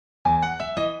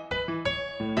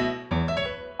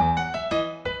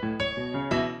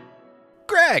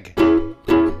Greg.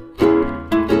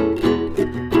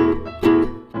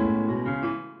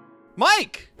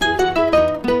 Mike.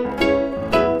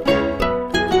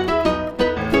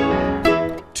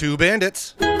 Two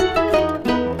bandits.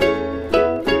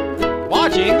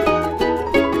 Watching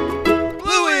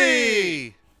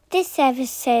Bluey. This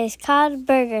episode is called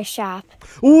Burger Shop.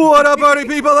 What up, party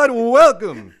people, and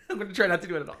welcome I'm going to try not to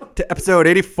do it at all. to episode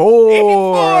 84.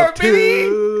 84, baby!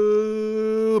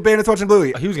 Two bandits watching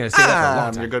Bluey. He was going to say that for a long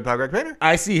I'm time. your good pal, Greg Painter.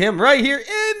 I see him right here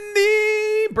in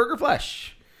the Burger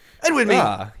Flesh. And with me,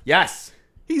 Yes.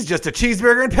 he's just a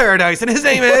cheeseburger in paradise, and his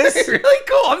name is... Really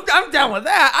cool. I'm down with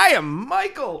that. I am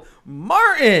Michael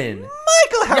Martin.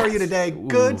 Michael, how are Yes. you today? Ooh.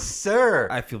 Good, sir.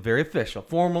 I feel very official.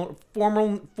 Formal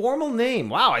name.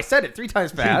 Wow, I said it 3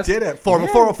 times fast. You did it.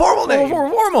 Formal name.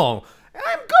 Formal.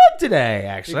 I'm good today,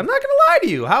 actually. I'm not going to lie to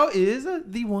you. How is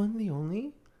the one, the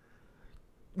only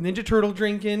Ninja Turtle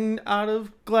drinking out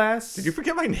of glass? Did you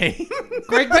forget my name?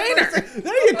 Greg Painter.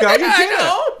 There you go. You did I it.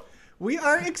 know. We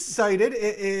are excited.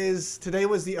 Today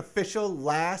was the official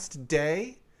last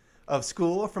day of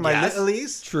school for my Yes.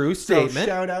 littlies. True So statement.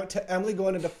 shout out to Emily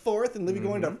going into 4th and Libby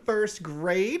going into 1st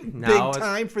grade. Now Big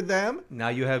time for them. Now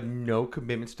you have no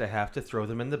commitments to have to throw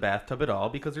them in the bathtub at all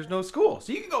because there's no school.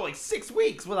 So you can go like 6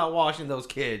 weeks without washing those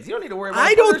kids. You don't need to worry about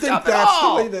I don't burger think shop at that's the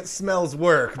all. way that smells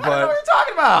work, I don't know what but you're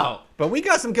talking about. we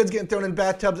got some kids getting thrown in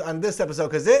bathtubs on this episode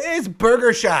because it is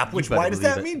Burger Shop. Which better why does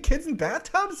believe that it. mean kids in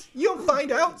bathtubs? You'll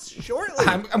find out shortly.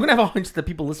 I'm going to have a hunch that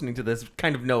people listening to this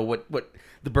kind of know what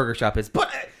the burger shop is. But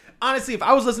honestly, if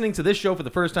I was listening to this show for the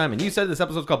first time and you said this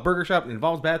episode's called Burger Shop and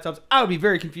involves bathtubs, I would be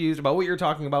very confused about what you're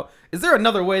talking about. Is there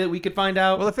another way that we could find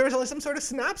out? Well, if there was only some sort of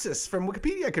synopsis from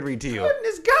Wikipedia I could read to you.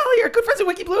 Goodness golly, our good friends at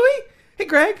Wiki Bluey. Hey,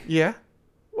 Greg, Yeah.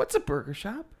 what's a burger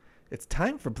shop? It's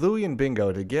time for Bluey and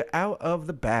Bingo to get out of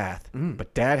the bath.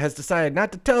 But Dad has decided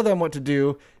not to tell them what to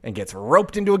do and gets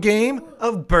roped into a game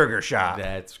of Burger Shop.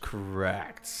 That's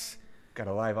correct. Got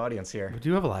a live audience here. We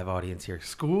do have a live audience here.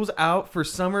 School's out for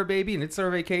summer, baby, and it's our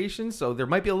vacation, so there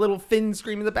might be a little Finn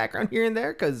scream in the background here and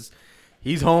there, because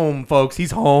he's home, folks.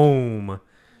 He's home.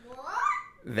 What?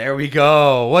 There we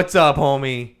go. What's up,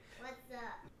 homie? What's up?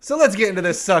 So let's get into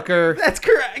this sucker. That's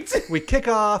correct. We kick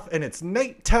off, and it's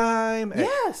nighttime at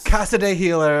Yes. Casa de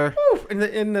Healer.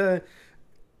 Woo.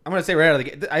 I'm gonna say right out of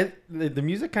the gate, the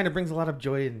music kind of brings a lot of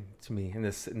joy to me in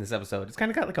this episode. It's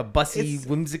kind of got like a bussy,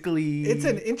 whimsically. It's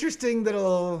an interesting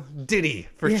little ditty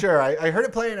for sure. I heard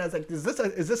it playing, and I was like, "Is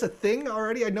this a thing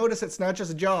already?" I noticed it's not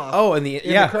just Jaw. Oh, in the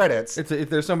credits.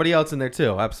 If there's somebody else in there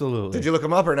too, absolutely. Did you look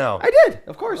them up or no? I did,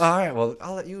 of course. All right. Well,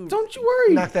 I'll let you. Don't you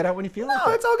worry. knock that out when you feel like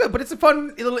No, it. it's all good. But it's a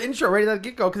fun little intro right at the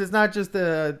get go because it's not just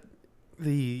the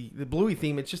Bluey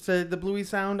theme. It's just the Bluey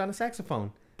sound on a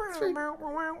saxophone.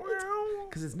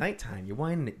 Because it's nighttime. You're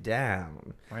winding it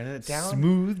down. Winding it down.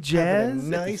 Smooth jazz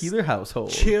Having a at the nice Healer household.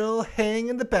 Chill hang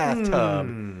in the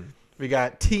bathtub. We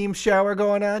got team shower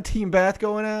going on, team bath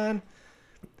going on.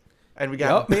 And we got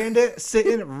Yup. Bandit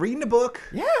sitting, reading a book.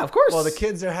 Yeah, of course. While the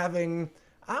kids are having,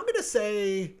 I'm going to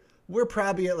say, we're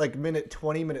probably at like minute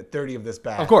 20, minute 30 of this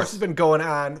bath. Of course. This has been going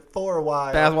on for a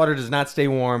while. Bathwater does not stay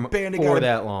warm Bandit for got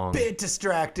that a long. bit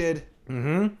distracted.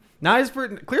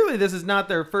 Clearly this is not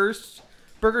their first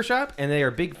burger shop, and they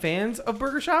are big fans of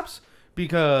burger shops,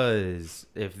 because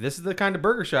if this is the kind of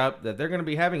burger shop that they're going to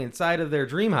be having inside of their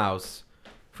dream house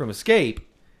from Escape,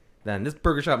 then this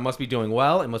burger shop must be doing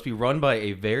well. It must be run by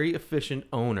a very efficient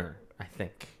owner, I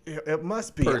think. It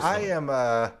must be. Personally. I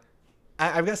am.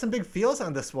 I've got some big feels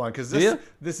on this one because Do ya?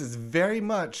 this is very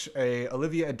much a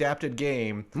Olivia adapted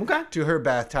game Okay. to her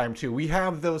bath time too. We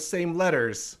have those same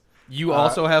letters. You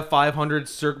also have 500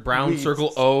 brown we-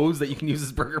 circle O's that you can use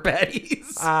as burger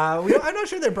patties. I'm not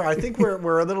sure they're brown. I think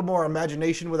we're a little more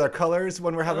imagination with our colors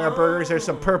when we're having our burgers. There's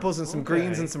some purples and some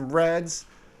greens and some reds.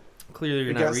 Clearly you're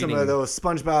We not got reading. some of those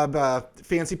SpongeBob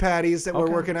fancy patties that we're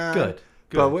Okay. working on. Good.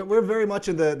 But we're very much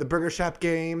in the burger shop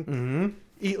game. Mm-hmm.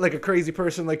 Eat like a crazy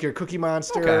person, like your Cookie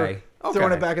Monster. Okay.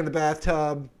 Throwing it back in the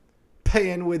bathtub.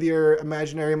 Paying with your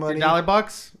imaginary money. $1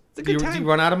 bucks? a good Do time. you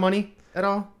run out of money at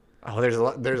all? Oh, there's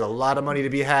a lot of money to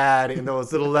be had in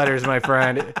those little letters, my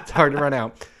friend. It's hard to run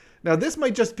out. Now, this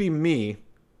might just be me.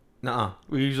 Nuh-uh.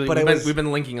 But We've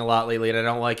been linking a lot lately, and I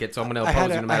don't like it, so I'm going to I oppose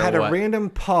had you no matter a what. random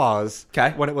pause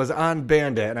 'Kay. when it was on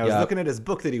Bandit, and I was Yup. looking at his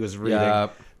book that he was reading.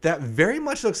 Yup. That very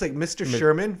much looks like Mr.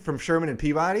 Sherman from Sherman and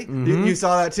Peabody. You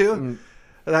saw that too?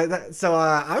 So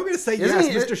I'm going to say yes,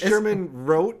 Mr. Sherman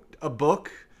wrote a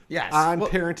book Yes. on Well,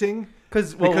 parenting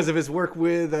because because of his work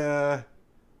with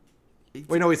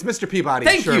Wait, no, it's Mr. Peabody.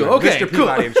 Thank and Sherman. you. Okay, Mr.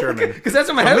 Peabody and Sherman. Because that's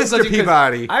what my So head was Mr. touching, 'cause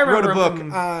Peabody I remember wrote a book him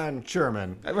from- on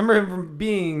Sherman. I remember him from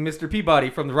being Mr. Peabody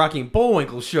from the Rocky and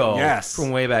Bullwinkle show. Yes.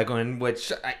 From way back when,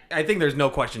 which I think there's no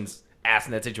questions asked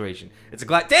in that situation. It's a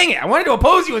glad. Dang it! I wanted to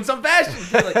oppose you in some fashion.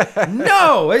 Like,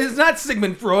 no, it's not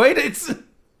Sigmund Freud. It's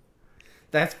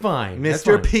that's fine. That's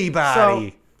Mr. fine. Peabody.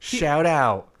 So, Shout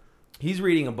out. he's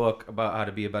reading a book about how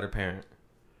to be a better parent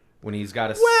when he's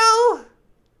got a Well,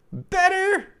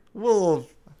 better? Well,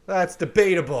 that's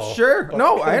debatable. Sure. But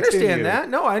No, I understand continue. that.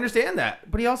 No, I understand that.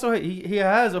 But he also he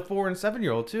has a 4 and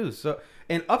 7-year-old too. So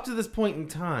and up to this point in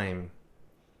time,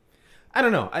 I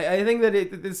don't know. I think that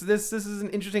this is an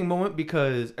interesting moment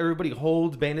because everybody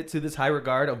holds Bandit to this high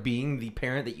regard of being the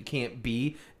parent that you can't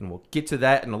be, and we'll get to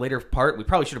that in a later part. We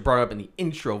probably should have brought it up in the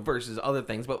intro versus other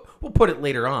things, but we'll put it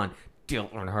later on. Dale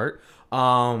Earnhardt.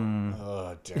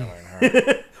 Oh, Dale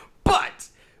Earnhardt. But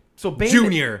so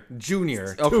Bandit,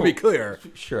 Junior, Oh, to be clear.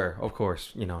 Sure, of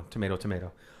course. You know,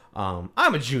 tomato. I'm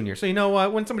a junior, so you know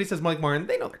what? When somebody says Mike Martin,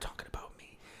 they know they're talking about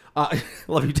me.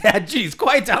 Love you, Dad. Jeez,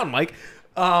 quiet down, Mike.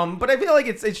 But I feel like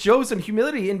it shows some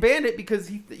humility in Bandit because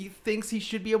he thinks he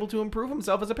should be able to improve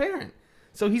himself as a parent.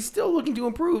 So he's still looking to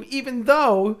improve, even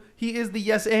though he is the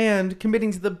yes and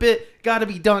committing to the bit, gotta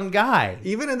be done guy.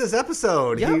 Even in this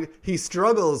episode, Yep. he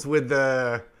struggles with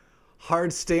the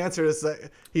hard stance. Or it's like,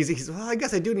 he's well, I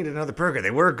guess I do need another burger. They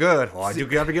were good. Well, I do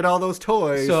got to get all those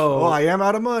toys. So- I am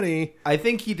out of money. I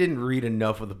think he didn't read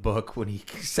enough of the book when he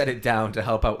set it down to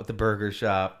help out with the burger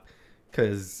shop.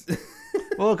 Because...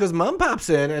 Well, because Mom pops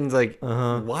in and's like,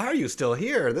 Uh-huh. "Why are you still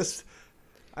here?"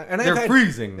 They're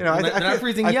freezing. You know, They're not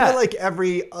freezing I yet. feel like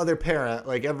every other parent,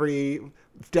 like every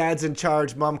dad's in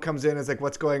charge, mom comes in and is like,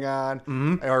 "What's going on?"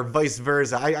 Mm-hmm. Or vice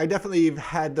versa. I definitely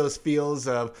had those feels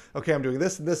of, okay, I'm doing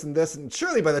this and this and this, and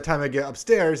surely by the time I get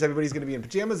upstairs, everybody's going to be in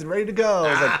pajamas and ready to go.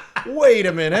 I was like, wait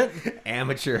a minute,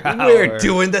 Amateur hour. we're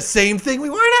doing the same thing we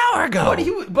were an hour ago.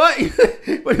 But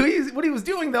what he was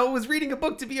doing though was reading a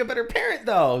book to be a better parent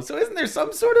though. So isn't there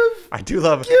some sort of I do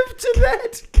love. give to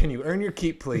that? Can you earn your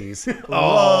keep, please?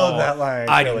 Love that line.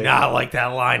 I do Chili. not like that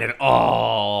line at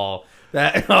all.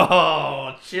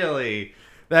 Chili.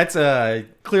 That's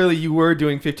clearly you were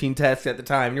doing 15 tests at the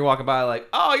time. And you're walking by like,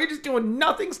 oh, you're just doing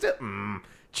nothing still.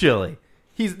 Chili.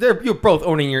 You're both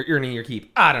earning your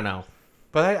keep. I don't know.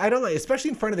 But I don't like, especially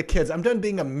in front of the kids. I'm done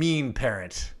being a mean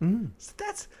parent. So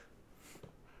that's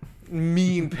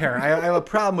mean parent. I have a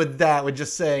problem with that, with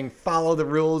just saying follow the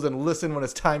rules and listen when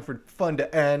it's time for fun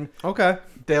to end. Okay.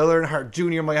 Dale Earnhardt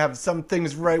Jr. might have some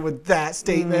things right with that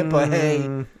statement, but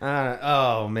hey,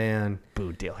 Oh man.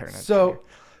 boo Dale Earnhardt. So Jr.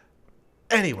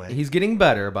 Anyway, he's getting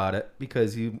better about it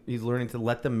because he's learning to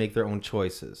let them make their own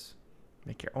choices.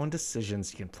 make your own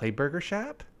decisions. You can play Burger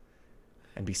Shop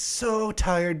and be so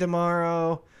tired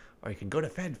tomorrow, or you can go to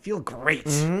bed and feel great.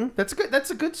 That's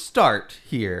a good start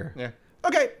here. Yeah.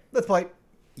 Okay, let's play.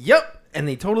 Yep. And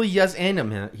they totally yes and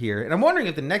him here. And I'm wondering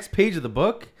if the next page of the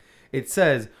book, it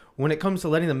says, when it comes to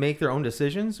letting them make their own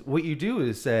decisions, what you do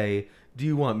is say, do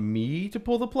you want me to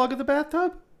pull the plug of the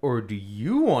bathtub? Or do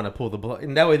you want to pull the plug?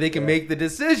 And that way they can make the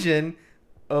decision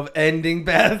of ending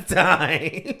bath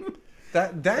time.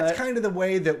 That's kind of the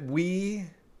way that we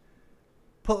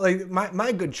put, like,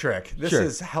 my good trick. This Sure.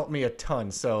 has helped me a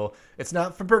ton. So it's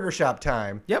not for Burger Shop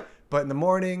time. Yep. But in the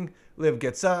morning, Liv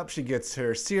gets up, she gets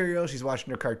her cereal, she's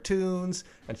watching her cartoons,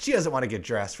 and she doesn't want to get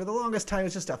dressed. For the longest time,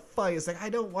 it's just a fight. It's like, I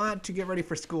don't want to get ready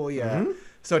for school yet.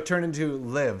 So it turned into,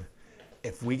 Liv,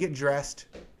 if we get dressed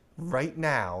right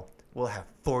now, we'll have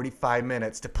 45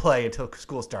 minutes to play until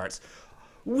school starts.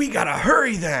 We gotta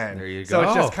hurry then. There you So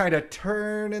it's go. just kind of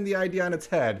turning the idea on its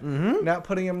head, not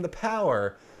putting him the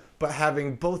power, but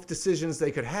having both decisions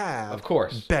they could have, Of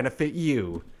course. benefit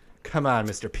you. Come on,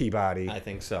 Mr. Peabody. I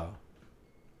think so.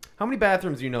 How many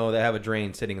bathrooms do you know that have a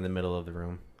drain sitting in the middle of the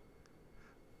room?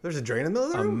 There's a drain in the middle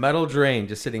of the A room? metal drain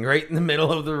just sitting right in the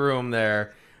middle of the room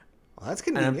there. Well, that's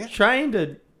And I'm convenient. trying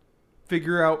to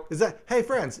figure out... Is that, hey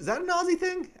friends, is that an Aussie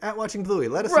thing? At Watching Bluey,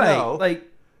 let us Right, know. like...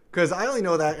 Because I only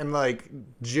know that in, like,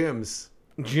 gyms.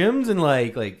 Gyms and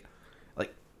like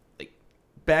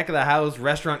back of the house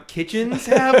restaurant kitchens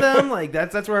have them. Like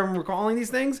that's where I'm recalling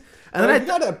these things. And And then I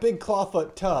got a big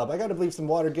clawfoot tub. I gotta believe some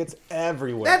water gets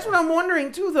everywhere. that's what I'm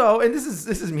wondering too, though. And this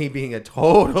is me being a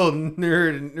total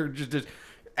nerd and just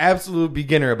absolute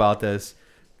beginner about this.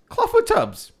 Clawfoot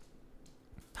tubs.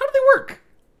 How do they work?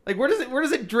 Like where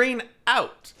does it drain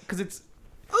out? Because it's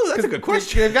Oh, that's a good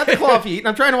question. They've got the claw feet, and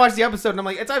I'm trying to watch the episode, and I'm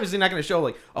like, it's obviously not going to show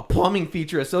like a plumbing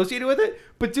feature associated with it.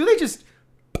 But do they just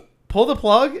pull the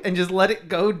plug and just let it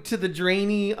go to the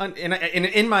drainy?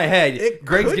 In my head, It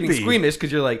Greg's could getting be. squeamish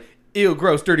because you're like, ew,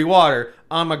 gross, dirty water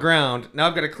on my ground. Now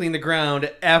I've got to clean the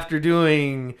ground after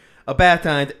doing a bath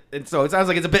time. And so it sounds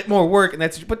like it's a bit more work. And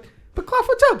but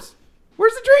clawfoot tubs,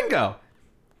 where's the drain go?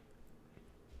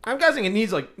 I'm guessing it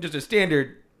needs like just a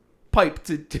standard pipe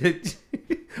to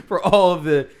for all of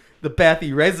the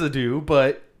bathy residue,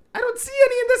 but I don't see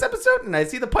any in this episode. And I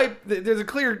see the pipe. There's a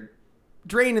clear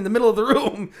drain in the middle of the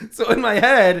room. So in my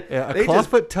head, Yeah, a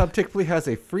clawfoot tub typically has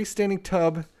a freestanding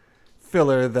tub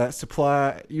filler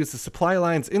that uses supply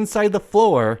lines inside the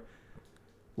floor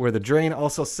where the drain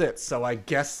also sits. So I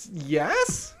guess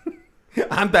yes.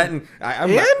 I'm betting.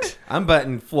 I'm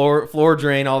betting floor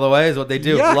drain all the way is what they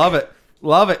do. Yuck.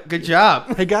 Love it. Good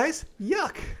job. Hey guys,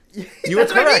 yuck. You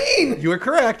That's were correct. what I mean. You were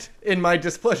correct in my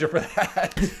displeasure for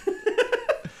that.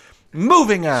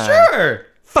 Moving on. Sure.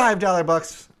 $5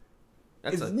 bucks.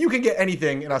 That's You can get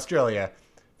anything in Australia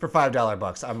for $5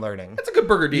 bucks. I'm learning. a good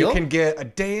burger deal. You can get a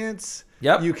dance.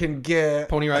 Yep. You can get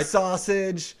Pony a ride.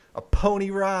 sausage, a pony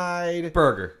ride.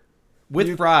 burger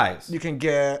with fries. You can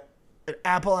get an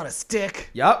apple on a stick.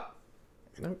 Yep.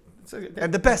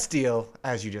 And the best deal,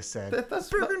 as you just said, That's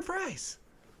burger and fries.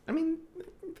 I mean,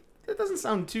 that doesn't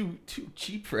sound too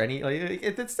cheap for any.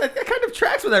 That kind of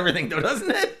tracks with everything, though,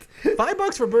 doesn't it?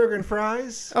 $5 for burger and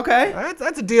fries. Okay.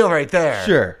 That's a deal right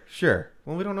there. Sure.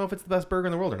 Well, we don't know if it's the best burger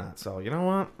in the world or not. So you know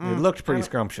what? It looked pretty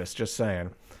scrumptious, just saying.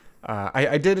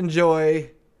 I did enjoy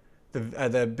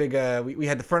the big. We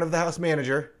had the front of the house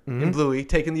manager in Bluey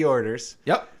taking the orders,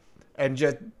 Yep. and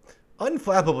just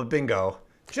unflappable Bingo,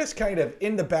 just kind of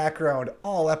in the background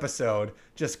all episode,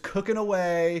 just cooking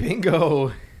away.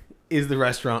 Bingo is the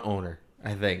restaurant owner,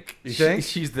 I think. You think?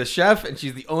 She's the chef and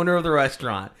she's the owner of the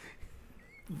restaurant.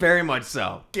 Very much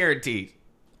so. Guaranteed.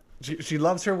 She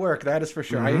loves her work, that is for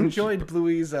sure. I enjoyed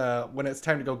Bluey's when it's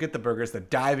time to go get the burgers, the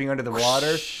diving under the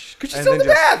water. Because she's and still in then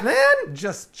the bath, man.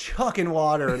 just chucking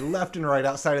water left and right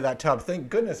outside of that tub. Thank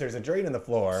goodness there's a drain in the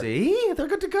floor. See? They're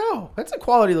good to go. That's a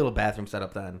quality little bathroom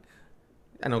setup then.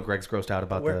 I know Greg's grossed out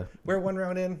about We're one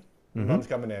round in. Mom's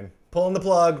coming in. Pulling the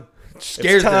plug.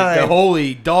 scares It's time. the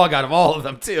holy dog out of all of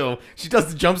them, too. She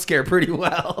does the jump scare pretty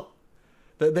well.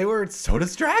 They were so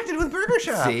distracted with Burger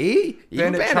Shop. See?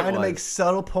 Even Bandit trying to was. make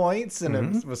subtle points and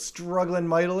it was struggling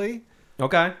mightily.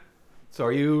 Okay. So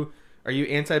are you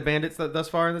anti-bandits thus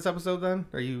far in this episode then?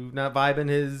 Are you not vibing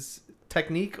his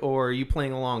technique or are you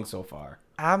playing along so far?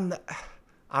 I'm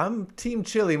Team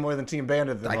Chili more than Team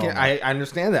Bandit at the moment. I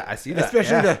understand that. I see that.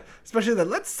 Especially the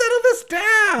let's settle this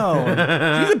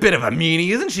down. She's a bit of a meanie,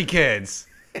 isn't she, kids?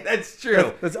 That's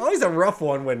true. There's always a rough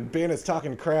one when Bandit's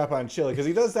talking crap on Chili because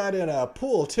he does that in a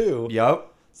pool too.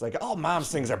 Yup. It's like all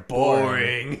mom's things are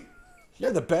boring.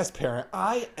 You're the best parent.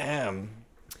 I am.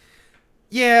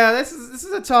 Yeah, this is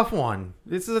a tough one.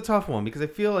 This is a tough one because I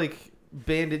feel like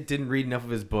Bandit didn't read enough of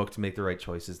his book to make the right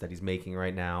choices that he's making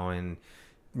right now, and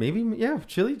maybe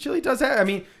Chili does have. I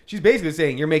mean, she's basically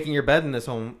saying you're making your bed in this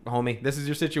home, homie. This is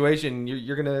your situation.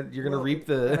 You're gonna reap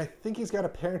And I the. think he's got a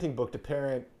parenting book to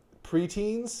parent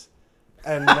preteens,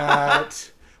 and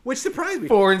not which surprised me.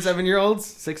 4 and 7-year-olds,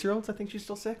 6-year-olds. I think she's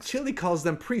still 6. Chili calls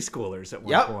them preschoolers at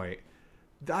one Yep. point.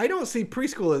 I don't see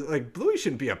preschool as like Bluey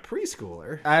shouldn't be a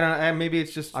preschooler. I don't. Maybe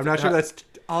it's just. I'm not sure that's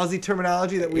Aussie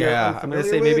terminology that we are Yeah, unfamiliar I'm gonna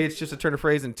say with. maybe it's just a turn of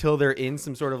phrase until they're in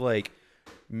some sort of like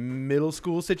middle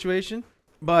school situation.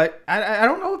 But I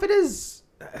don't know if it is.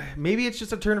 Maybe it's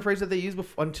just a turn of phrase that they use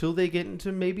until they get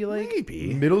into maybe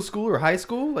middle school or high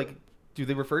school. Like, do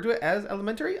they refer to it as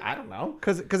elementary? I don't know.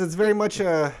 Because it's very much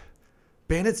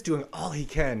Bandit's doing all he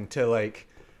can to like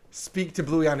speak to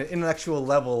Bluey on an intellectual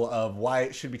level of why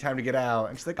it should be time to get out,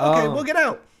 and she's like, okay, we'll get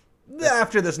out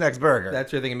after this next burger.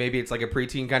 That's your thinking. Maybe it's like a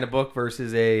preteen kind of book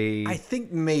versus a. I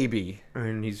think maybe.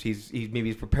 And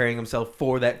he's preparing himself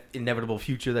for that inevitable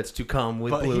future that's to come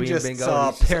with But Bluey he just and Bingo. saw a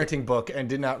and he's just like, parenting book and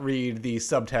did not read the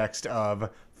subtext of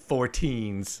for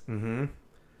teens.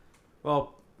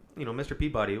 well, Mr.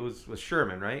 Peabody was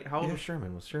Sherman, right? How old was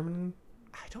Sherman? Was Sherman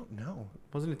I don't know.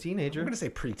 wasn't a teenager? I'm gonna say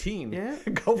preteen. Yeah?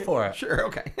 Go for it. Sure,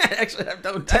 okay. Actually, I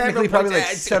don't. Technically, probably like add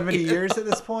to 70 it. years at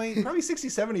this point. Probably 60,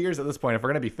 70 years at this point, if we're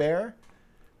going to be fair.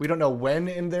 We don't know when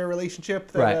in their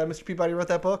relationship that Right. Mr. Peabody wrote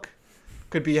that book.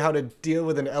 Could be how to deal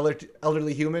with an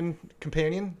elderly human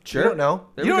companion. Sure. You don't know.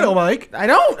 There You we don't go. know, Mike. I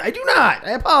don't. I do not.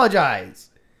 I apologize.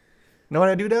 Know what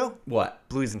I do know? What?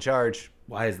 Bluey's in charge.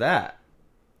 Why is that?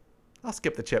 I'll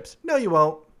skip the chips. No, you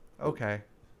won't. Okay.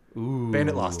 Ooh.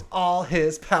 Bandit lost all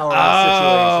his power in Oh,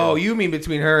 the situation. you mean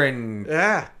between her and.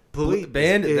 Yeah. Bluey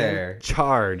Bandit is in there.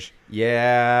 charge.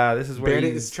 Yeah, this is where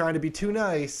Bandit he's. is trying to be too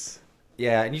nice.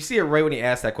 Yeah, and you see it right when he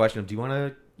asks that question of, do you want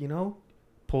to,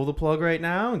 pull the plug right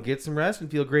now and get some rest and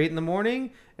feel great in the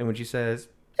morning? And when she says,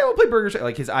 yeah, we'll play Burger Shop,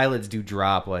 like his eyelids do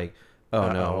drop, like, Oh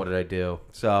no, Uh-oh. what did I do?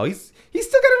 So he's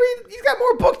still got to read. He's got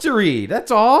more book to read. That's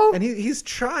all. And he's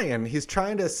trying. He's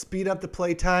trying to speed up the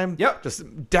playtime. Yep.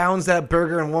 Just downs that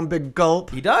burger in one big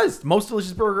gulp. He does. Most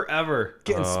delicious burger ever.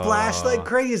 Getting splashed like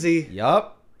crazy.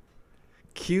 Yup.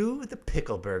 Cue the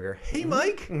pickle burger. Hey,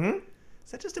 Mike. Mm-hmm.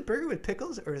 Is that just a burger with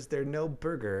pickles, or is there no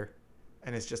burger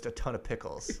and it's just a ton of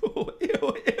pickles?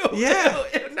 Ew, Yeah.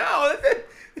 no.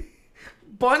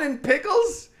 Bun and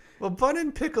pickles? Well, bun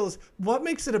and pickles. What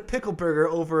makes it a pickle burger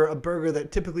over a burger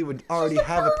that typically would already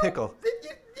have a pickle?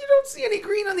 You don't see any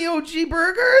green on the OG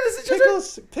burger. This is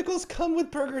just Pickles come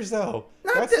with burgers, though.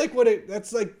 Not That's the- like what it.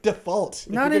 That's like default.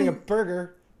 If Not you're getting in- a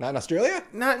burger, not in Australia.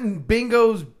 not in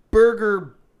Bingo's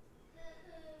Burger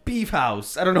Beef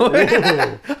House. I don't know.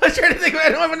 I was trying to think. I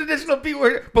don't have an additional B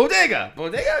word. Bodega.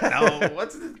 No.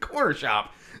 What's the corner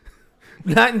shop?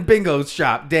 Not in Bingo's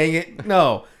shop. Dang it.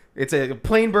 No. It's a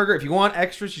plain burger. If you want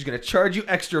extra, she's going to charge you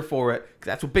extra for it. 'Cause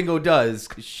that's what Bingo does.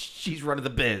 'Cause she's running the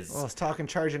biz. Well, I was talking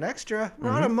charging extra. We're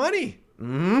out of money.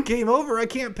 Game over. I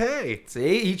can't pay.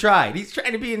 See? He tried. He's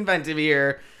trying to be inventive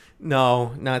here.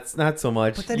 No, not so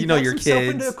much. But then You he know backs your himself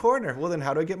kids. into a corner. Well, then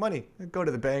how do I get money? Go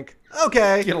to the bank.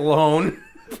 Okay. Get a loan.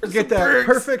 for Get some that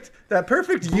perks.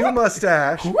 perfect U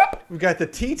mustache. Whoop. We've got the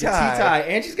tea The tie. tea tie.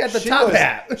 And she's got the She top was-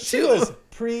 hat. She was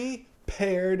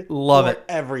prepared. Love for it.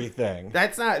 Everything.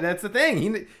 That's the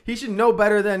thing. He should know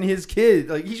better than his kids.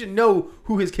 Like, he should know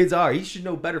who his kids are. He should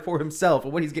know better for himself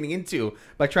and what he's getting into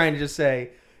by trying to just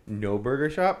say, no burger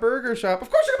shop, burger shop. Of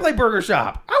course you're going to play burger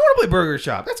shop. I want to play burger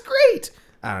shop. That's great.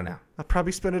 I don't know. I'll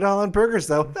probably spend it all on burgers,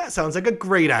 though. That sounds like a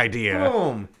great idea.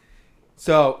 Boom.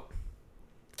 So,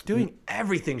 Doing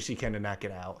everything she can to knock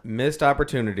it out. missed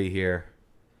opportunity here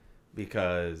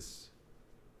because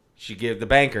she gave the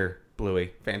banker,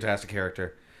 Bluey, fantastic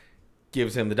character,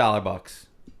 gives him the $1.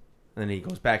 And then he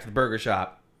goes back to the burger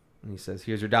shop and he says,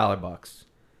 here's your $1.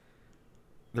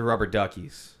 They're rubber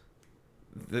duckies.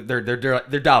 They're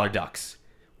dollar ducks.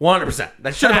 100%.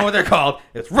 That should have been what they're called.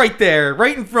 It's right there,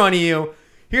 right in front of you.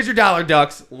 Here's your dollar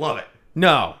ducks. Love it.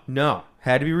 No.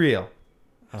 Had to be real.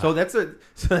 So that's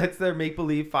their make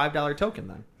believe $5 token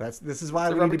then. This is why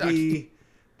The we rubber need to be.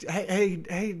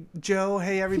 Hey, Joe.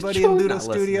 Hey, everybody Joe's in Ludo not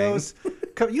Studios.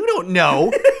 Come, you don't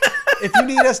know.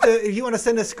 If you want to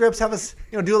send us scripts, have us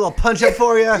do a little punch up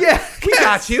for you. Yeah, we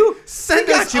got you. Send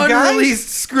We got us you guys. unreleased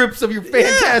scripts of your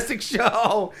fantastic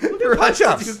show. For us to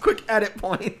punch-ups. do quick edit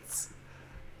points.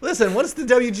 Listen, once the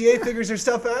WGA figures their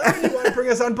stuff out, and you want to bring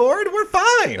us on board, we're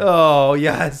fine. Oh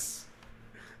yes.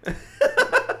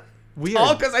 We All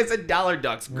are, because I said dollar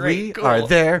ducks. Great. we Cool. are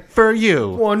there for you.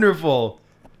 Wonderful.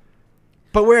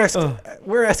 But we're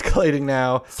escalating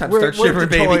now. time to We're start up to shivering,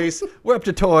 baby. toys. We're up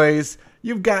to toys.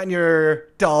 You've gotten your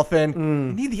dolphin.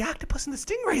 You need the octopus and the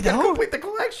stingray, Gotta though. complete the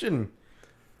collection.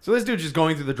 So this dude's just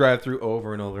going through the drive-through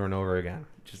over and over and over again,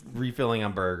 just refilling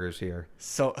on burgers here.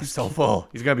 So full.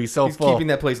 He's gonna be so He's full. keeping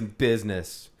that place in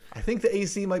business. I think the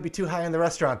AC might be too high in the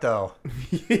restaurant, though,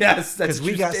 Yes, that's because a we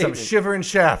true got some statement. shivering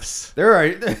chefs. There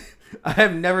are. I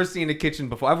have never seen a kitchen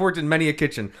before. I've worked in many a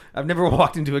kitchen. I've never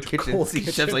walked into a kitchen and Cold seen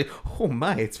kitchen. chefs like, oh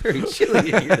my, it's very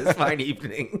chilly in here this fine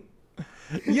evening.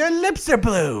 Your lips are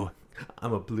blue.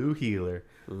 I'm a blue healer.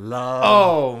 Love.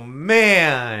 Oh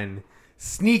man,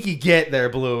 sneaky get there,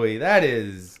 Bluey. That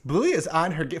is. Bluey is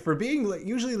on her for being late.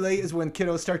 Usually late is when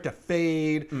kiddos start to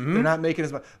fade. They're not making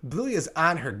as much. Bluey is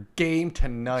on her game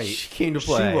tonight. She came to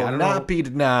play. She will I don't not know. be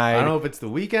denied. I don't know if it's the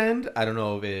weekend. I don't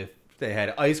know if they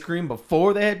had ice cream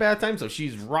before they had bath time, so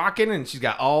she's rocking and she's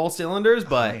got all cylinders.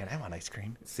 But Man, I want ice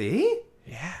cream. see,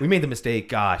 Yeah. we made the mistake.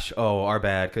 Gosh, our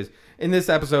bad. Because in this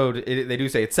episode, they do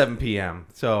say it's 7 p.m.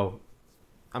 So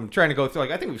I'm trying to go through.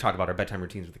 Like, I think we've talked about our bedtime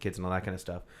routines with the kids and all that kind of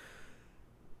stuff.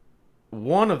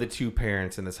 One of the two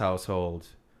parents in this household,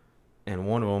 and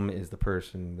one of them is the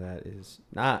person that is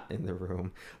not in the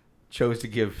room, chose to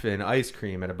give Finn ice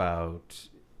cream at about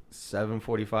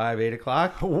 7:45, 8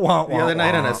 o'clock the other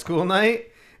night on a school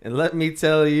night. And let me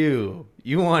tell you,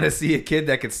 you want to see a kid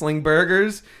that could sling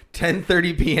burgers?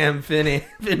 10:30 p.m.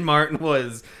 Finn Martin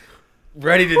was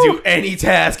ready to do any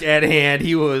task at hand.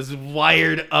 He was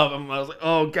wired up. I was like,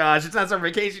 oh gosh, it's not summer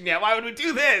vacation yet. Why would we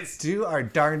do this? Do our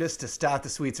darndest to stop the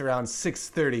sweets around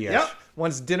 6:30ish. Yep.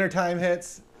 Once dinner time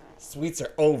hits, sweets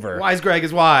are over. Wise Greg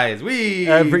is wise. We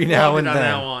Every now loved it and on then.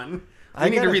 that one. I We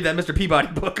need to gotta- read that Mr. Peabody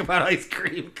book about ice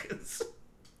cream. 'Cause...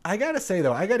 I gotta say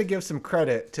though, I gotta give some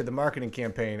credit to the marketing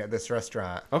campaign at this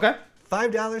restaurant. Okay.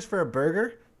 $5 for a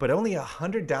burger, but only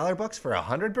 $100 for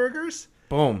 100 burgers.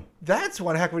 Boom. That's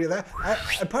one heck of a deal.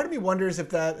 Part of me wonders if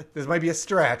this might be a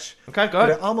stretch. Okay, go But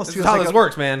ahead. it almost This feels is how like this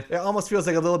works, man. It almost feels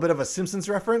like a little bit of a Simpsons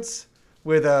reference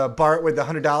with Bart with the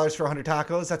 $100 for 100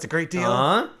 tacos. That's a great deal.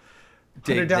 Huh?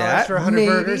 dig $100 that. for 100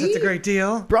 burgers. Maybe. It's a great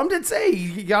deal. Brum did say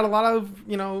he got a lot of,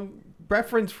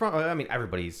 reference from. I mean,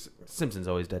 Simpsons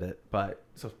always did it, but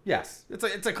so yes, it's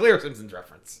a clear Simpsons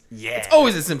reference. Yeah. It's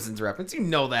always a Simpsons reference. You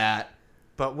know that.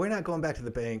 But we're not going back to the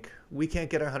bank. We can't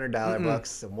get our $100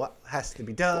 bucks. And what has to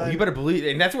be done? Well, you better believe,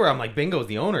 and that's where I'm like, Bingo's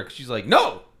the owner, because she's like,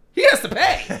 no, he has to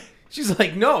pay. She's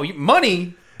like, no,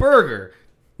 money, burger,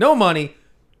 no money,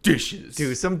 dishes.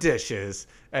 Do some dishes.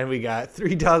 And we got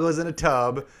 3 doggos in a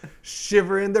tub,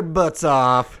 shivering their butts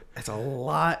off. That's a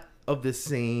lot of the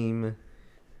same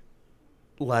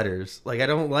letters. Like, I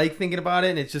don't like thinking about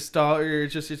it, and it's just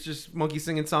monkey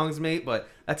singing songs, mate. But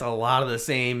that's a lot of the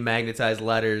same magnetized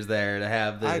letters there to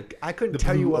have the. I couldn't the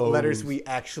tell you blue what O's. letters we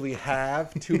actually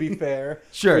have, to be fair.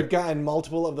 Sure. We've gotten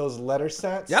multiple of those letter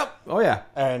sets. Yep. Oh yeah.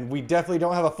 And we definitely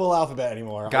don't have a full alphabet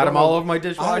anymore. Got them all over my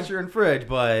dishwasher and fridge,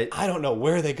 but I don't know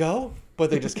where they go, but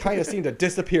they just kind of seem to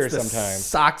disappear the sometimes.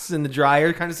 socks in the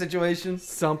dryer kind of situation.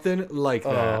 Something like that.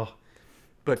 Oh.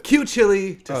 But cute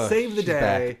Chili to Oh, save the she's day.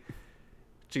 back.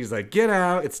 She's like, get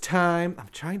out. It's time. I'm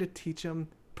trying to teach him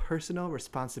personal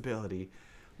responsibility.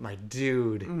 My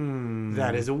dude,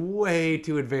 that is way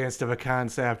too advanced of a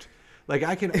concept. Like,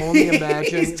 I can only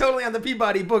imagine. He's totally on the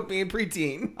Peabody book being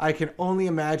preteen. I can only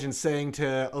imagine saying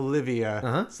to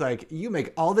Olivia, it's like, you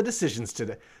make all the decisions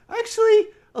today. Actually,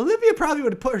 Olivia probably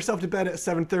would put herself to bed at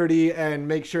 7:30 and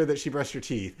make sure that she brushed her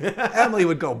teeth. Emily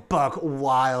would go buck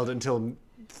wild until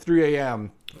 3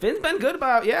 a.m. Finn's been good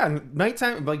about,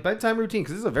 nighttime, like bedtime routine,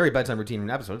 because this is a very bedtime routine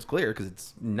episode. It's clear, because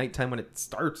it's nighttime when it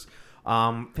starts.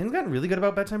 Finn's gotten really good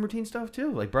about bedtime routine stuff,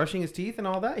 too. Like brushing his teeth and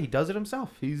all that. He does it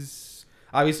himself. He's,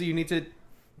 obviously, you need to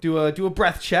do a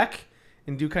breath check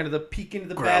and do kind of the peek into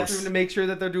the bathroom to make sure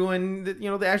that they're doing,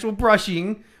 the actual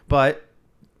brushing. But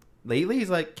lately, he's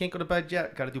like, can't go to bed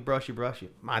yet. Got to do brushy.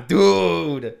 My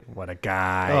dude. What a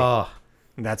guy. Oh.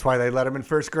 And that's why they let him in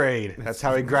first grade. That's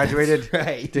how he graduated. That's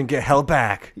right. Didn't get held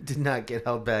back. He did not get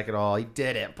held back at all. He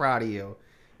did it. Proud of you.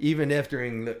 Even if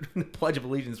during the Pledge of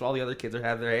Allegiance, while the other kids are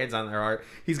having their hands on their heart,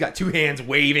 he's got 2 hands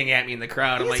waving at me in the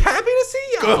crowd. I'm He's like, happy to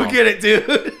see y'all. go get it,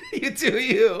 dude. You do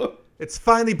you. It's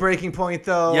finally breaking point,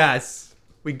 though. Yes.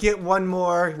 We get one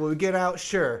more. Will we get out?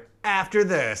 Sure. After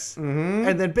this. Mm-hmm.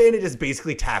 And then Bandit just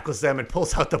basically tackles them and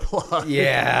pulls out the plug.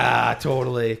 Yeah,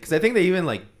 totally. Because I think they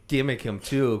even, gimmick him,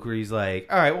 too, where he's like,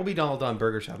 all right, we'll be all done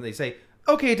Burger Shop. And they say,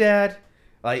 okay, Dad.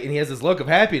 And he has this look of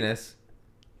happiness.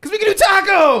 Because we can do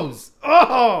tacos!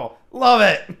 Oh, love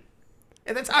it.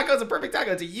 And the taco's a perfect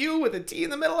taco. It's a U with a T in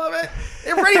the middle of it.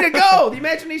 They're ready to go. The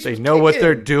imagination. They know what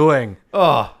they're doing.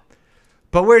 Oh.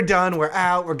 But we're done. We're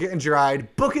out. We're getting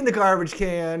dried. Booking the garbage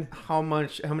can. How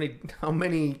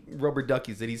many rubber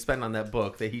duckies did he spend on that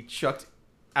book that he chucked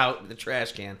out the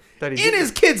trash can That he in didn't-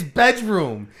 his kid's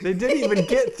bedroom? They didn't even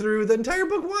get through the entire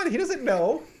book 1. He doesn't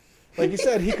know. Like you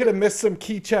said, he could have missed some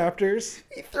key chapters.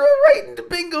 He threw it right into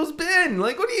Bingo's bin.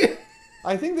 Like, what do you...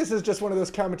 I think this is just one of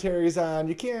those commentaries on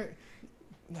you can't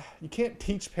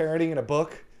teach parenting in a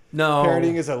book. No.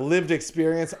 Parenting is a lived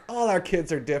experience. All our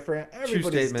kids are different.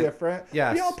 Everybody's statement. different.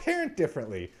 Yes. We all parent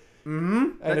differently.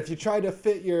 Mm-hmm. And if you try to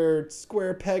fit your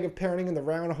square peg of parenting in the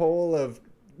round hole of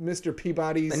Mr.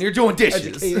 Peabody's And you're doing dishes.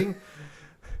 educating,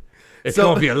 it's So-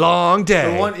 going to be a long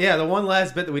day. The one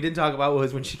last bit that we didn't talk about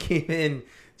was when she came in,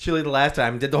 Chili, the last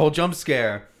time, did the whole jump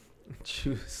scare. She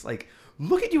was like,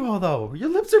 look at you all, though. Your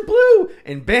lips are blue.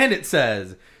 And Bandit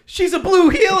says, she's a blue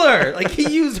healer. Like, he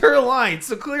used her line.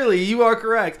 So clearly, you are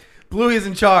correct. Bluey is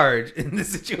in charge in this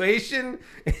situation.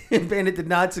 And Bandit did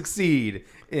not succeed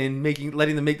in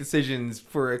letting them make decisions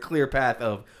for a clear path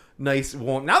of nice,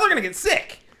 warm. Now they're going to get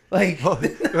sick. Like,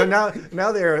 Well,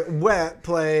 now they're wet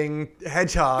playing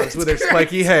hedgehogs with their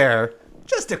spiky hair.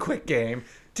 Just a quick game.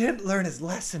 Didn't learn his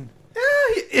lesson.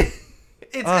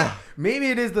 maybe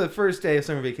it is the first day of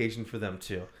summer vacation for them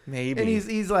too. Maybe. And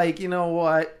he's like, you know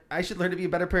what? I should learn to be a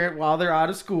better parent while they're out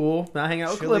of school, not hang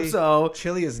out with Calypso.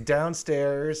 Chili is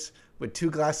downstairs with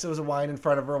 2 glasses of wine in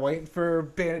front of her, waiting for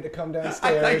Bandit to come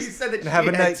downstairs. I thought you said that and she have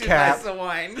a had 2 nightcap. glasses of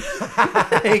wine.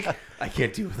 Like, I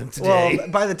can't deal with them today. Well,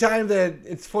 by the time that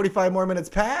it's 45 more minutes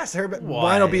past, her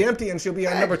wine will be empty and she'll be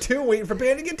on number 2 waiting for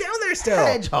Bandit to get down there still.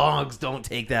 Hedgehogs don't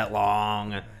take that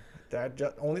long.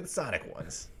 Only the Sonic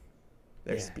ones.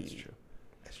 They're speedy.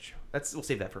 That's true. We'll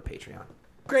save that for Patreon.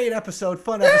 Great episode,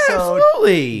 fun episode.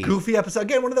 Absolutely. Goofy episode.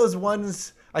 Again, one of those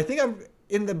ones, I think I'm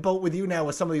in the boat with you now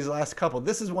with some of these last couple.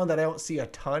 This is one that I don't see a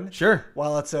ton. Sure.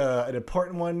 While it's an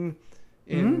important one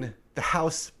in the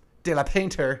House de la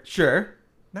Painter, Sure.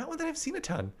 not one that I've seen a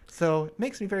ton. So it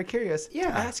makes me very curious to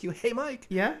ask you, hey, Mike,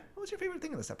 Yeah. what was your favorite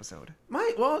thing in this episode?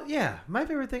 My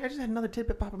favorite thing. I just had another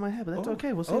tidbit pop in my head, but that's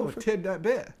okay. We'll see.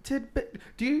 Tidbit. Tidbit.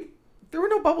 There were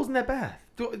no bubbles in that bath.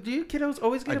 Do you kiddos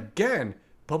always get a... Again,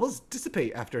 bubbles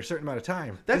dissipate after a certain amount of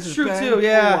time. That's This has true, been too,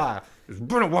 yeah. a while. It's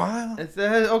been a while. It's,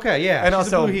 okay, yeah. And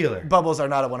she's also, a blue healer. bubbles are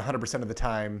not at 100% of the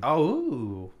time.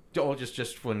 Oh,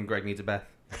 just when Greg needs a bath.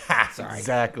 Sorry.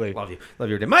 Exactly. Love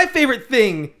you. My favorite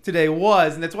thing today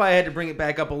was, and that's why I had to bring it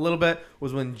back up a little bit,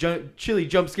 was when Chili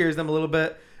jump scares them a little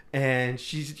bit, and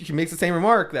she makes the same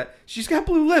remark that she's got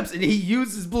blue lips, and he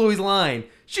uses Bluey's line.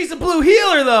 She's a blue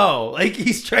healer, though. Like,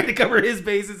 he's trying to cover his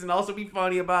bases and also be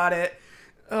funny about it.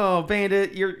 Oh,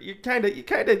 Bandit, you kind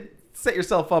of set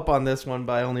yourself up on this one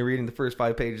by only reading the first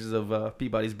 5 pages of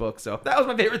Peabody's book. So that was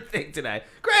my favorite thing today.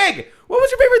 Greg, what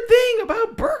was your favorite thing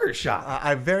about Burger Shop?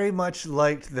 I very much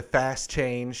liked the fast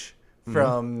change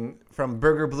from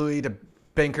Burger Bluey to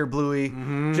Banker Bluey.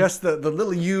 Just the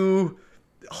little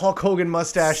Hulk Hogan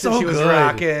mustache So that she was good.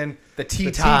 rocking. The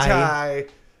tea-tie.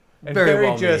 And Very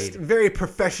well just made. very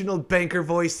professional banker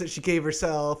voice that she gave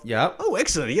herself. Yep. Oh,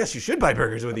 excellent. Yes, you should buy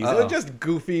burgers with these. It Uh-oh. was just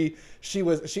goofy. She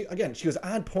was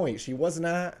on point. She was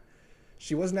not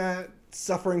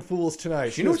suffering fools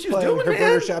tonight. She knew was what she was playing doing, her man.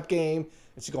 Burger Shop game,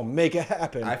 and she's gonna make it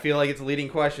happen. I feel like it's a leading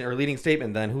question or leading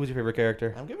statement then. Who was your favorite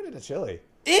character? I'm giving it to Chili.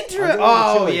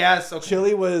 Oh, yes. Okay.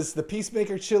 Chili was the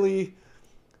peacemaker. Chili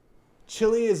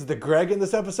is the Greg in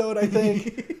this episode, I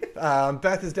think.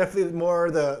 Beth is definitely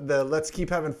more the let's keep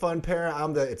having fun parent.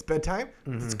 I'm the it's bedtime.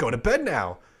 Let's go to bed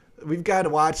now. We've got to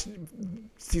watch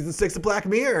season 6 of Black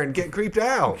Mirror and get creeped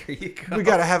out. There you go. We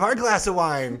got to have our glass of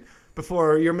wine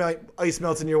before your ice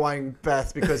melts in your wine,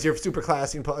 Beth, because you're super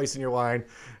classy and put ice in your wine.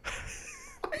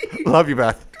 Love you,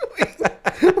 Beth.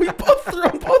 We both threw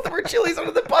both of our chilies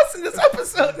under the bus in this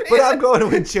episode, man. But I'm going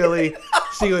with Chili.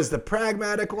 She was the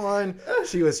pragmatic one.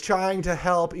 She was trying to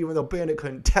help, even though Bandit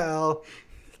couldn't tell.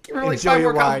 Give her like Enjoy 5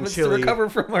 your more wine, compliments to Chili. recover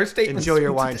from our statements. Enjoy your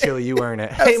from wine, today. Chili. You earn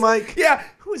it. Hey, Mike. Yeah.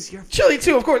 Who is your Chili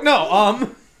too, of course. No,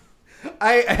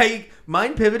 I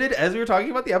mine pivoted as we were talking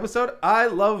about the episode. I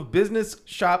love business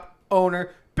shop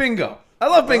owner Bingo. I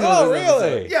love Bingo. Oh, in this episode.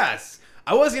 really? Yes.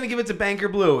 I was gonna give it to Banker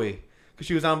Bluey because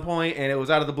she was on point and it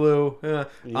was out of the blue.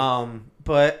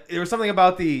 But there was something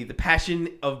about the passion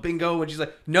of Bingo when she's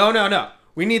like, no,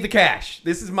 we need the cash.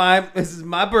 This is my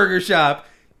burger shop,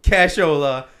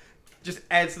 cashola. Just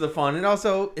adds to the fun, and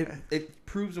also it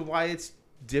proves why it's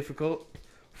difficult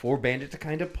for Bandit to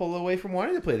kind of pull away from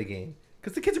wanting to play the game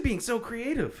because the kids are being so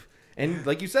creative. And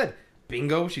like you said,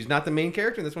 Bingo, she's not the main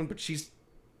character in this one, but she's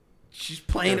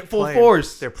playing at full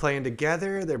force. They're playing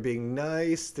together. They're being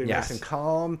nice. They're Yes. nice and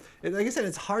calm. And like I said,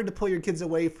 it's hard to pull your kids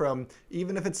away from,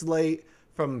 even if it's late,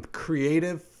 from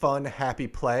creative, fun, happy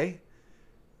play.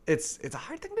 It's a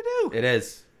hard thing to do. It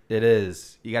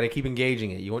is. You got to keep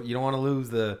engaging it. You don't want to lose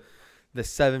the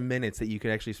 7 minutes that you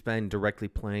can actually spend directly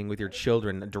playing with your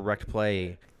children, direct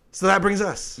play. So that brings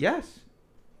us Yes.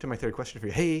 to my third question for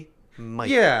you. Hey, Mike.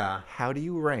 Yeah. How do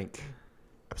you rank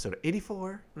episode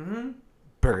 84,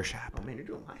 Burger Shop? Oh man, you're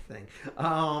doing my thing.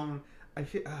 I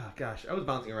feel. Oh gosh, I was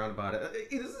bouncing around about it.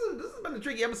 This has been a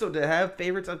tricky episode to have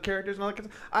favorites of characters and all that kind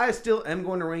of stuff. I still am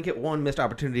going to rank it one missed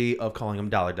opportunity of calling them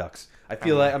Dollar Ducks. I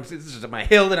feel like this is my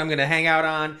hill that I'm going to hang out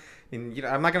on, and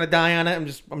I'm not going to die on it. I'm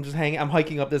just hanging. I'm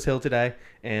hiking up this hill today,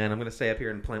 and I'm going to stay up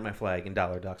here and plant my flag in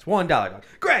Dollar Ducks. $1 duck.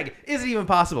 Greg, is it even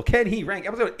possible? Can he rank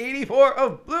episode 84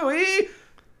 of Bluey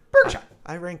Burger Shop?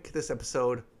 I rank this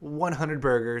episode 100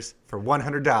 burgers for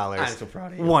 $100. I'm so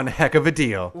proud of you. One heck of a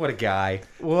deal. What a guy!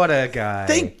 What a guy!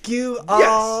 Thank you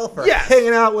all for Yes.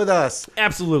 hanging out with us.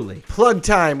 Absolutely. Plug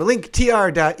time.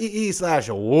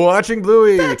 linktr.ee/watching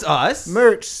Bluey. That's us.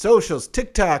 Merch, socials,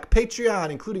 TikTok,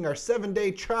 Patreon, including our 7-day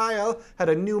trial. Had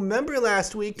a new member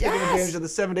last week taking Yes. advantage of the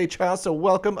 7-day trial, so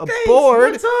welcome Thanks.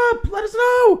 aboard. What's up? Let us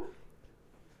know.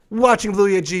 Watching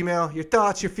Bluey at Gmail, your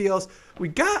thoughts, your feels. We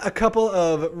got a couple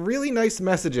of really nice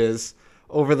messages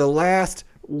over the last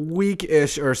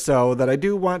week-ish or so that I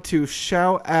do want to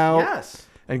shout out Yes.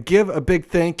 and give a big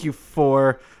thank you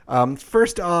for.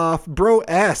 First off, Bro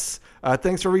S,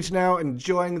 thanks for reaching out and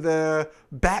enjoying the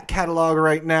back catalog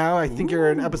right now. I think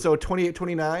you're in episode 28,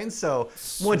 29, so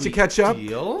once you Sweet catch up,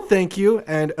 deal. thank you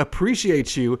and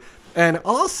appreciate you. And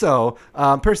also,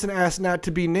 person asked not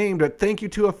to be named, but thank you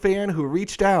to a fan who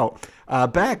reached out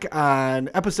back on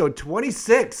episode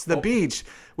 26, The Beach.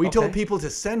 We told people to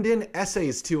send in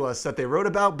essays to us that they wrote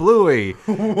about Bluey.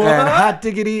 And hot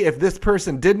diggity, if this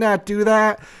person did not do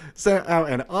that, sent out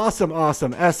an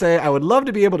awesome essay. I would love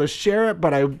to be able to share it,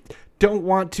 but I don't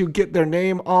want to get their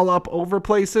name all up over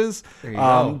places. There you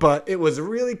go. But it was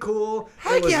really cool.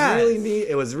 Heck it was yes. really neat.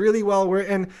 It was really well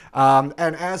written. And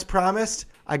as promised,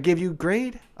 I give you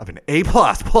grade of an A++.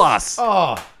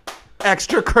 Oh,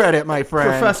 extra credit, my friend.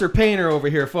 Professor Painter over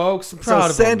here, folks. I'm proud So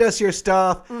of send him. us your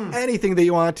stuff, anything that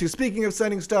you want to. Speaking of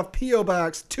sending stuff, P.O.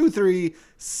 Box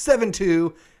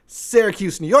 2372,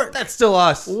 Syracuse, New York. That's still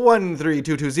us.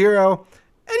 13220.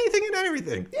 Anything and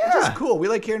everything. Yeah. Just cool. We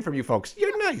like hearing from you folks.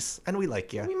 You're nice, and we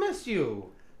like you. We miss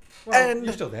you. Well, And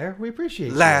you're still there. We appreciate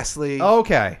you. Lastly,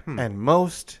 Okay. and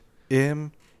most important,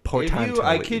 If you,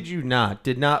 I kid you not,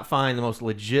 did not find the most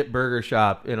legit burger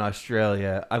shop in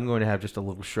Australia, I'm going to have just a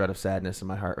little shred of sadness in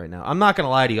my heart right now. I'm not going to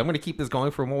lie to you. I'm going to keep this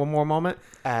going for one more moment.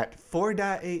 at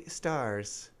 4.8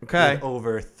 stars, Okay. with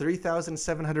over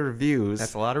 3,700 reviews.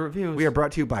 That's a lot of reviews. We are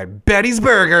brought to you by Betty's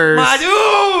Burgers. My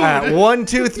dude! At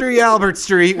 123 Albert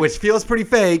Street, which feels pretty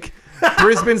fake,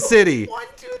 Brisbane City. 1,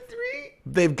 2, 3.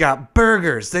 They've got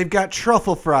burgers. They've got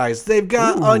truffle fries. They've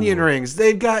got onion rings.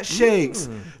 They've got shakes.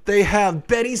 They have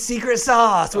Betty's Secret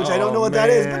Sauce, which I don't know what that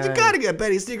is, but you man. got to get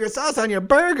Betty's Secret Sauce on your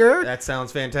burger. That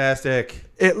sounds fantastic.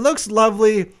 It looks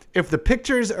lovely. If the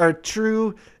pictures are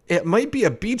true, it might be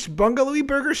a beach bungalowy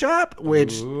burger shop,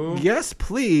 which, yes,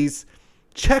 please,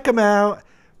 check them out.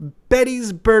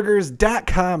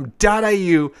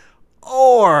 Betty'sBurgers.com.au,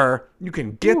 or you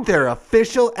can get their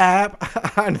official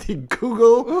app on the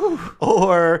Google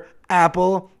or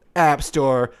Apple App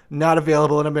Store. Not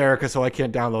available in America, so I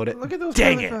can't download it. Look at those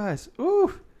Dang curly it. fries.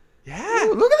 Ooh. Yeah.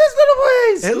 Ooh, look at this little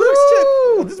place. It looks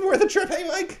Ooh. just, this is worth a trip, hey,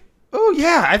 Mike? Oh,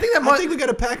 yeah. I think that I might. think we got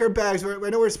to pack our bags. I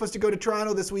know we're supposed to go to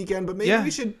Toronto this weekend, but maybe Yeah.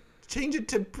 we should change it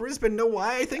to Brisbane. Know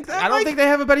why I think that? I don't Mike? think they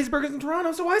have a Betty's Burgers in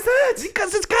Toronto, so why is that?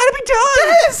 Because it's got to be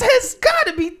done. This has got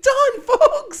to be